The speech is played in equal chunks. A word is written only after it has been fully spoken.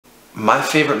My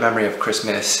favorite memory of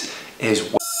Christmas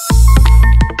is...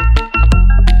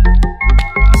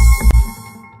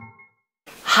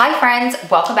 Hi friends,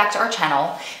 welcome back to our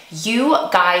channel. You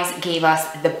guys gave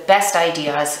us the best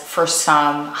ideas for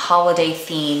some holiday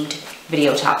themed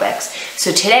video topics.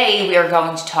 So today we are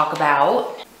going to talk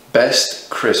about best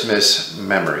Christmas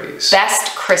memories.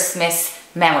 Best Christmas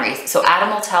memories. So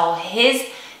Adam will tell his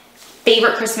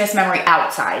favorite Christmas memory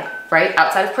outside, right?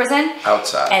 Outside of prison.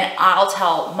 Outside. And I'll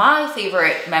tell my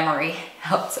favorite memory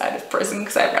outside of prison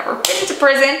because I've never been to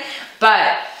prison.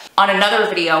 But on another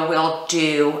video, we'll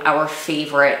do our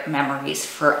favorite memories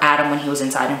for Adam when he was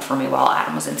inside and for me while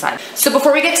Adam was inside. So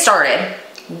before we get started,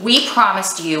 we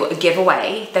promised you a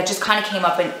giveaway that just kind of came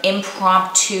up, an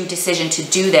impromptu decision to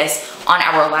do this on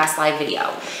our last live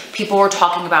video. People were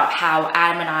talking about how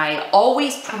Adam and I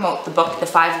always promote the book, The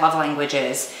 5 Love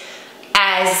Languages,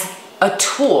 as a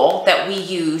tool that we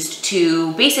used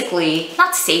to basically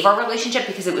not save our relationship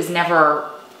because it was never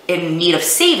in need of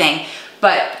saving,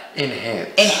 but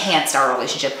enhanced our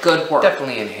relationship. Good work.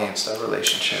 Definitely enhanced our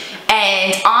relationship.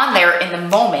 And on there in the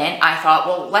moment, I thought,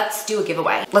 well, let's do a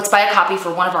giveaway. Let's buy a copy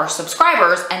for one of our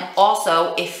subscribers. And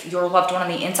also, if your loved one on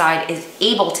the inside is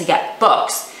able to get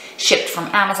books shipped from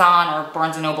Amazon or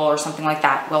Barnes & Noble or something like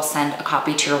that, we'll send a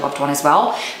copy to your loved one as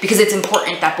well, because it's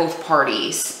important that both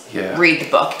parties read the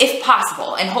book, if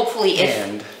possible. And hopefully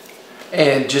And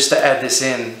just to add this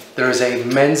in, there is a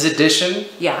men's edition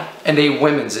and a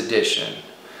women's edition.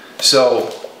 So...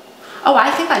 Oh,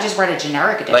 I think I just read a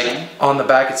generic edition. Like, on the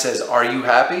back it says, "Are you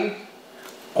happy?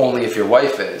 Only if your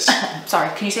wife is."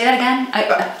 Sorry, can you say that again?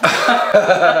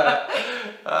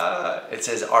 It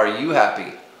says, "Are you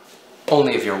happy?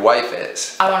 Only if your wife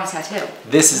is." I want a tattoo.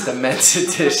 This is the men's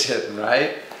edition,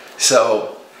 right?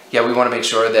 So, yeah, we want to make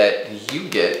sure that you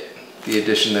get the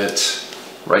edition that's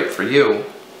right for you.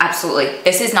 Absolutely.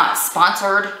 This is not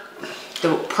sponsored.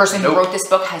 The person who wrote this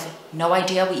book has no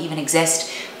idea we even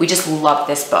exist. We just love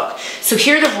this book. So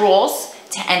here are the rules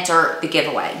to enter the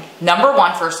giveaway. Number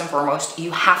one, first and foremost,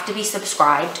 you have to be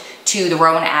subscribed to the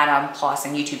Rowan Adam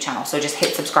Clausen YouTube channel. So just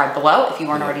hit subscribe below if you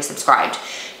weren't already subscribed.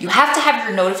 You have to have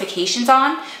your notifications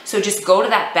on. So just go to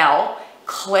that bell,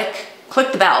 click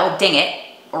the bell, ding it,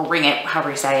 or ring it,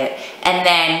 however you say it. And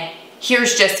then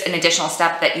here's just an additional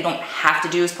step that you don't have to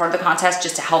do as part of the contest,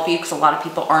 just to help you, because a lot of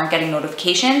people aren't getting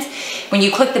notifications. When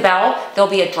you click the bell, there'll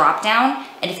be a drop down,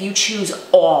 and if you choose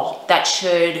all, that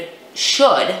should,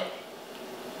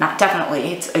 not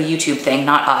definitely, it's a YouTube thing,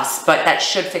 not us, but that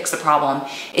should fix the problem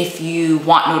if you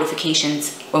want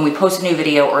notifications when we post a new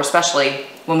video, or especially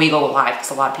when we go live, because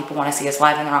a lot of people want to see us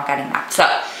live and they're not getting that. So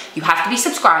you have to be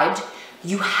subscribed.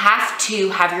 You have to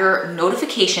have your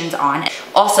notifications on.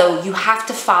 Also, you have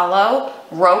to follow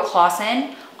Ro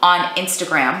Clausen on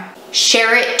Instagram.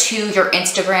 Share it to your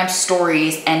Instagram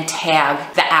stories and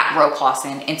tag the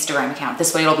 @RoClausen Instagram account.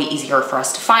 This way it'll be easier for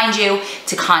us to find you,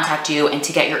 to contact you, and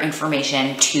to get your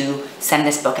information to send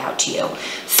this book out to you.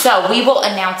 So we will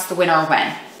announce the winner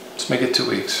when? Let's make it 2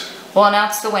 weeks. We'll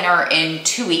announce the winner in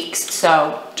 2 weeks.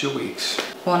 So 2 weeks.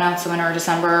 We'll announce the winner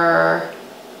December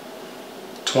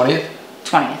 20th?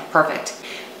 20th, perfect.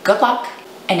 Good luck,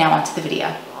 and now on to the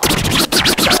video.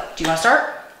 So, do you want to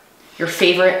start? Your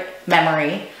favorite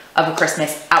memory of a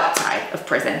Christmas outside of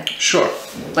prison? Sure.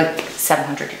 Like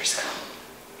 700 years ago.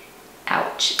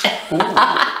 Ouch. Go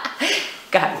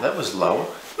ahead. Well, that was low.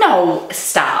 No,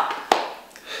 stop.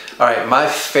 All right, my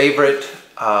favorite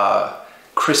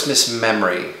Christmas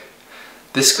memory.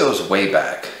 This goes way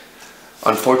back.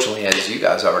 Unfortunately, as you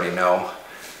guys already know,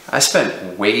 I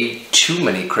spent way too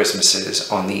many Christmases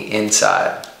on the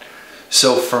inside.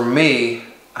 So for me,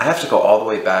 I have to go all the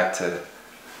way back to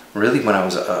really when I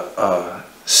was a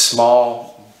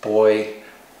small boy.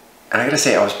 And I gotta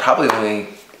say, I was probably only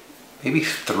maybe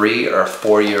 3 or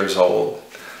 4 years old.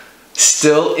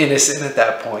 Still innocent at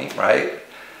that point, right?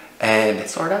 And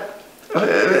sort of?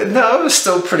 No, I was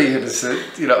still pretty innocent,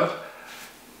 you know.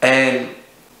 And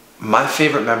my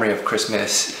favorite memory of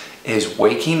Christmas is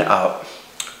waking up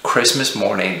Christmas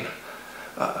morning.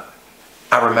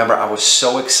 I remember I was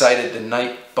so excited the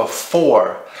night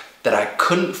before that I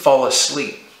couldn't fall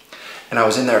asleep. And I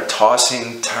was in there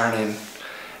tossing, turning,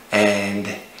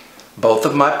 and both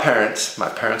of my parents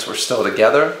were still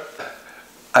together.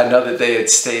 I know that they had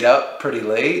stayed up pretty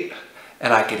late,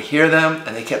 and I could hear them,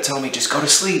 and they kept telling me, just go to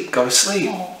sleep, go to sleep.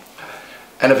 Aww.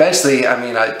 And eventually, I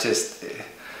mean, I just,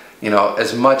 you know,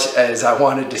 as much as I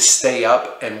wanted to stay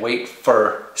up and wait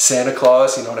for Santa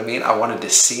Claus, you know what I mean? I wanted to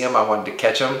see him, I wanted to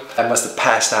catch him. I must have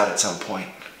passed out at some point.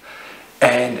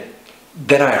 And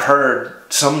then I heard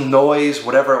some noise,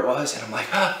 whatever it was, and I'm like,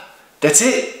 ah, that's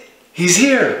it, he's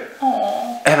here.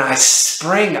 Aww. and I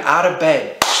spring out of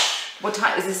bed. What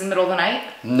time? Is this in the middle of the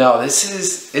night? No,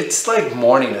 it's like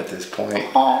morning at this point.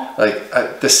 Oh.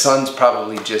 Like the sun's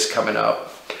probably just coming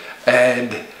up.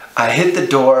 And I hit the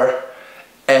door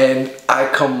and I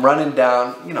come running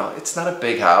down. You know, it's not a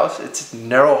big house. It's a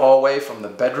narrow hallway from the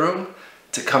bedroom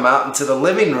to come out into the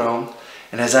living room.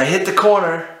 And as I hit the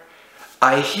corner,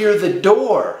 I hear the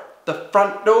door, the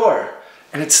front door,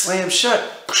 and it slams shut.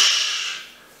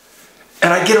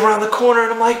 And I get around the corner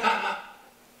and I'm like,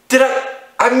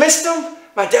 I missed him?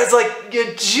 My dad's like,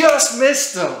 you just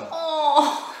missed him.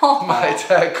 Oh. My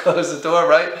dad closed the door,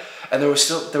 right? And there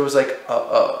was like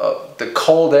the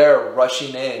cold air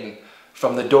rushing in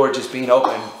from the door just being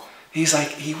open. He's like,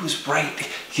 he was right.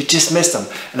 You just missed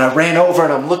him. And I ran over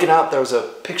and I'm looking out. There was a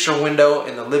picture window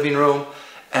in the living room.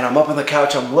 And I'm up on the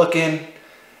couch, I'm looking.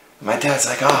 My dad's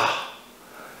like, oh,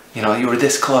 you know, you were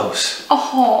this close.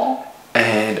 Oh.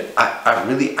 And I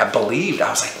believed. I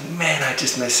was like, man, I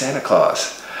just missed Santa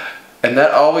Claus. And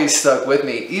that always stuck with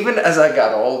me. Even as I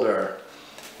got older,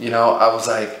 you know, I was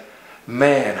like,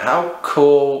 man, how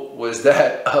cool was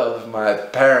that of my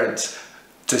parents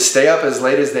to stay up as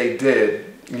late as they did,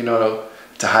 you know,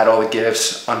 to hide all the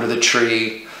gifts under the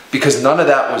tree, because none of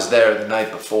that was there the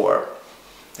night before.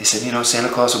 They said, you know, Santa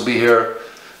Claus will be here.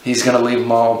 He's going to leave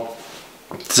them all.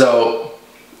 So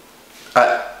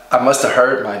I must have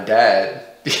heard my dad.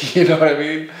 You know what I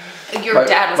mean? Your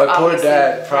dad was my poor obviously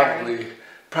dad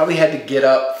probably had to get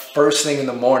up first thing in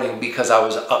the morning because I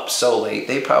was up so late.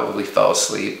 They probably fell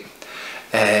asleep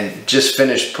and just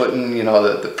finished putting, you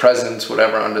know, the presents,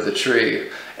 whatever, under the tree.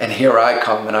 And here I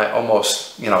come and I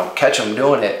almost, you know, catch him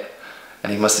doing it.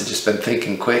 And he must have just been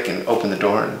thinking quick and opened the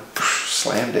door and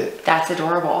slammed it. That's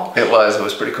adorable. It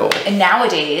was pretty cool. And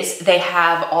nowadays, they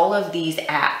have all of these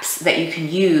apps that you can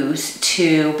use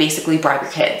to basically bribe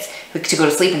your kids to go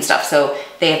to sleep and stuff. So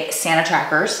they have Santa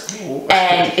trackers. Ooh.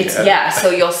 And it's, yeah, so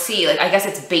you'll see, like, I guess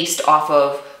it's based off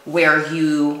of where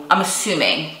you, I'm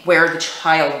assuming, where the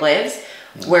child lives,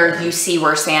 where you see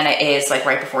where Santa is, like,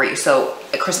 right before you. So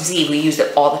at Christmas Eve, we use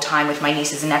it all the time with my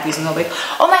nieces and nephews, and they'll be like,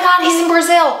 oh my God, he's in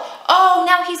Brazil. Oh,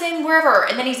 now he's in wherever.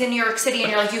 And then he's in New York City,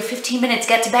 and you're like, you have 15 minutes,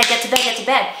 get to bed, get to bed, get to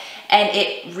bed. And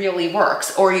it really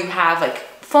works. Or you have, like,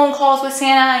 phone calls with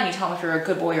Santa, and you tell him if you're a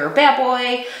good boy or a bad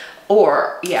boy.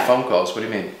 Or, yeah. Phone calls, what do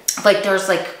you mean? Like, there's,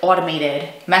 like, automated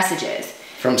messages.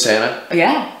 From Santa?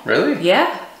 Yeah. Really?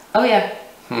 Yeah. Oh, yeah.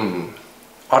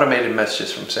 Automated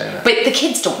messages from Santa. But the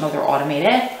kids don't know they're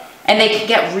automated. And they can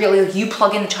get really, you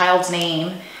plug in the child's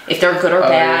name, if they're good or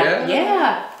bad.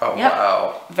 Yeah. Oh, yep.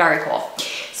 Wow. Very cool.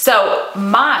 So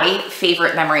my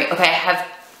favorite memory, okay, I have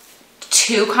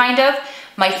two kind of.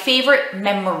 My favorite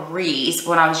memories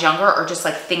when I was younger are just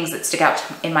like things that stick out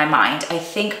in my mind. I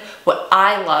think what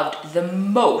I loved the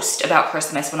most about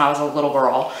Christmas when I was a little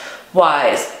girl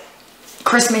was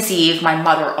Christmas Eve. My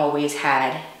mother always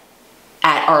had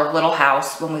at our little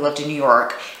house when we lived in New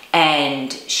York,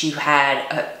 and she had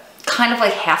a kind of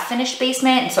like half-finished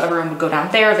basement, and so everyone would go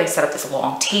down there. They set up this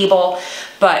long table,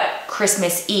 but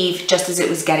Christmas Eve, just as it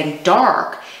was getting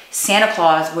dark, Santa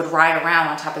Claus would ride around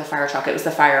on top of the fire truck. It was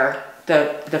the fire,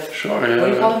 sure, yeah, what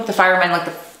do you call them? The firemen, like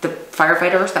the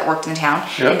firefighters that worked in town,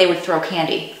 yep. And they would throw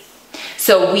candy.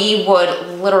 So we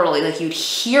would literally, like, you'd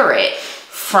hear it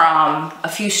from a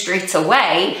few streets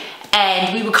away,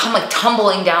 and we would come like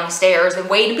tumbling down the stairs and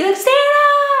wait and be like, Santa!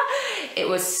 It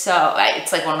was so,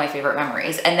 it's like one of my favorite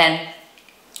memories. And then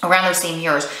around those same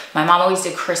years, my mom always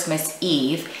did Christmas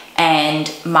Eve,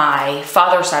 and my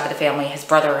father's side of the family, his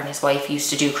brother and his wife, used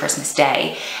to do Christmas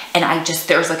Day. And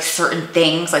there's like certain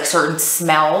things, like certain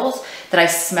smells that I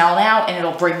smell now, and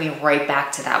it'll bring me right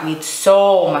back to that. We had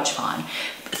so much fun.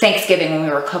 Thanksgiving, when we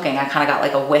were cooking, I kind of got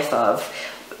like a whiff of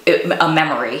a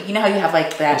memory. You know how you have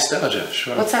like that nostalgia,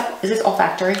 sure. What's that? Is this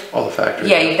olfactory? Olfactory.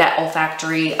 Yeah, you have that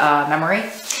olfactory memory.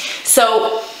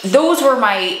 So those were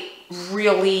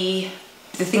the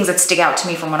things that stick out to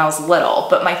me from when I was little.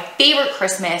 But my favorite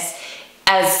Christmas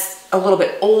as a little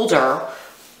bit older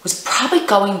was probably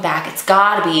going back. It's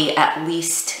gotta be at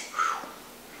least,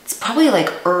 it's probably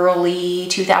like early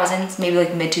 2000s, maybe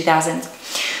like mid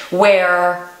 2000s,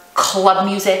 where club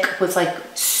music was like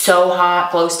so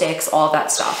hot, glow sticks, all of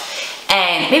that stuff.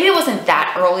 And maybe it wasn't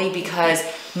that early because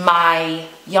my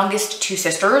youngest two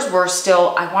sisters were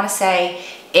still, I want to say,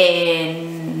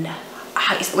 in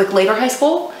like later high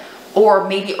school or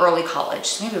maybe early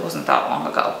college. Maybe it wasn't that long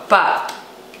ago. But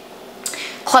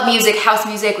club music, house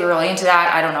music, we were really into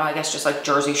that. I don't know, I guess just like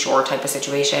Jersey Shore type of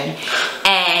situation.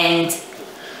 And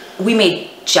we made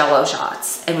Jell-O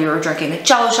shots, and we were drinking the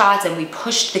Jell-O shots, and we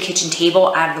pushed the kitchen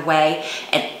table out of the way,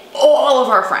 and all all of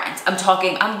our friends. I'm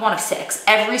talking, I'm one of 6.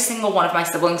 Every single one of my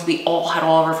siblings, we all had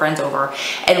all of our friends over,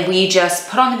 and we just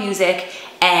put on the music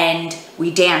and we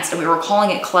danced, and we were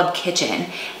calling it Club Kitchen.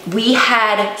 We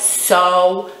had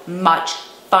so much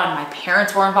fun. My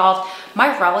parents were involved.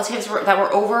 My relatives that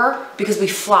were over, because we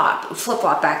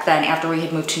flip-flop back then after we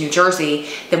had moved to New Jersey,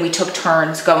 then we took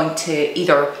turns going to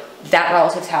either that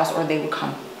relative's house or they would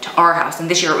come to our house. And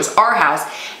this year it was our house.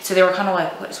 So they were kind of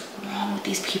like, what is wrong with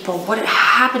these people? What had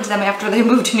happened to them after they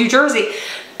moved to New Jersey?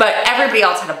 But everybody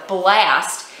else had a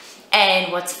blast.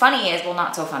 And what's funny is, well,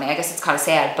 not so funny, I guess it's kind of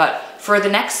sad, but for the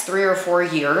next 3 or 4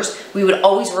 years, we would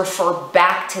always refer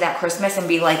back to that Christmas and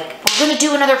be like, we're gonna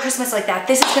do another Christmas like that.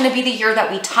 This is gonna be the year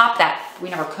that we top that. We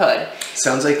never could.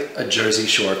 Sounds like a Jersey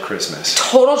Shore Christmas.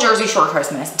 Total Jersey Shore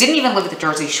Christmas. Didn't even live at the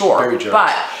Jersey Shore. Very Jersey.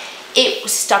 But it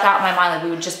stuck out in my mind. Like,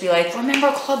 we would just be like,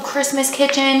 remember Club Christmas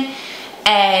Kitchen?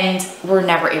 And we're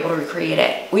never able to recreate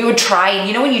it. We would try, and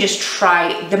you know when you just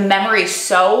try, the memory is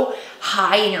so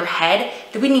high in your head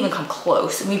that we didn't even come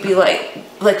close. And we'd be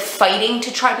like fighting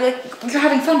to try to be like, you're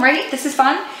having fun, right? This is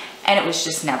fun. And it was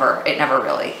just never, it never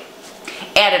really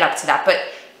added up to that. But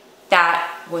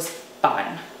that was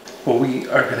fun. Well, we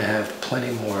are gonna have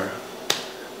plenty more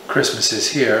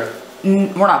Christmases here.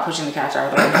 We're not pushing the cats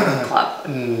out of the club.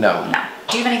 No. No.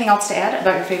 Do you have anything else to add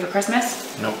about your favorite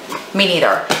Christmas? Nope. Me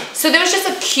neither. So there was just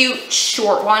a cute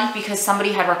short one because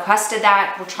somebody had requested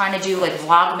that. We're trying to do like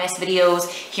Vlogmas videos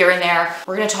here and there.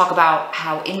 We're gonna talk about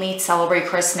how inmates celebrate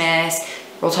Christmas.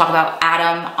 We'll talk about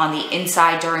Adam on the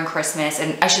inside during Christmas,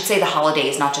 and I should say the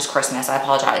holidays, not just Christmas, I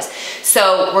apologize.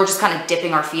 So we're just kind of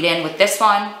dipping our feet in with this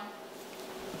one,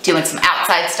 doing some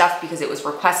outside stuff because it was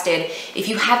requested. If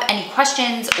you have any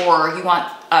questions or you want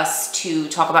us to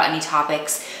talk about any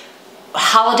topics,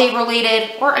 holiday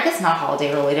related, or I guess not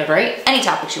holiday related, right? Any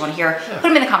topics you want to hear, put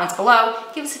them in the comments below.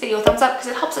 Give us a video a thumbs up because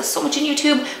it helps us so much in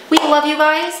YouTube. We love you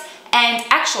guys. And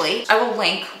actually, I will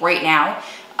link right now.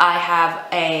 I have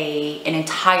an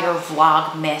entire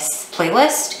Vlogmas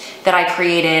playlist that I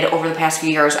created over the past few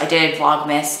years. I did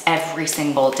Vlogmas every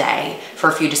single day for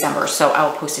a few Decembers, so I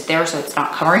will post it there so it's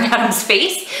not covering Adam's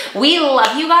face. We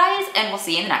love you guys, and we'll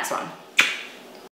see you in the next one.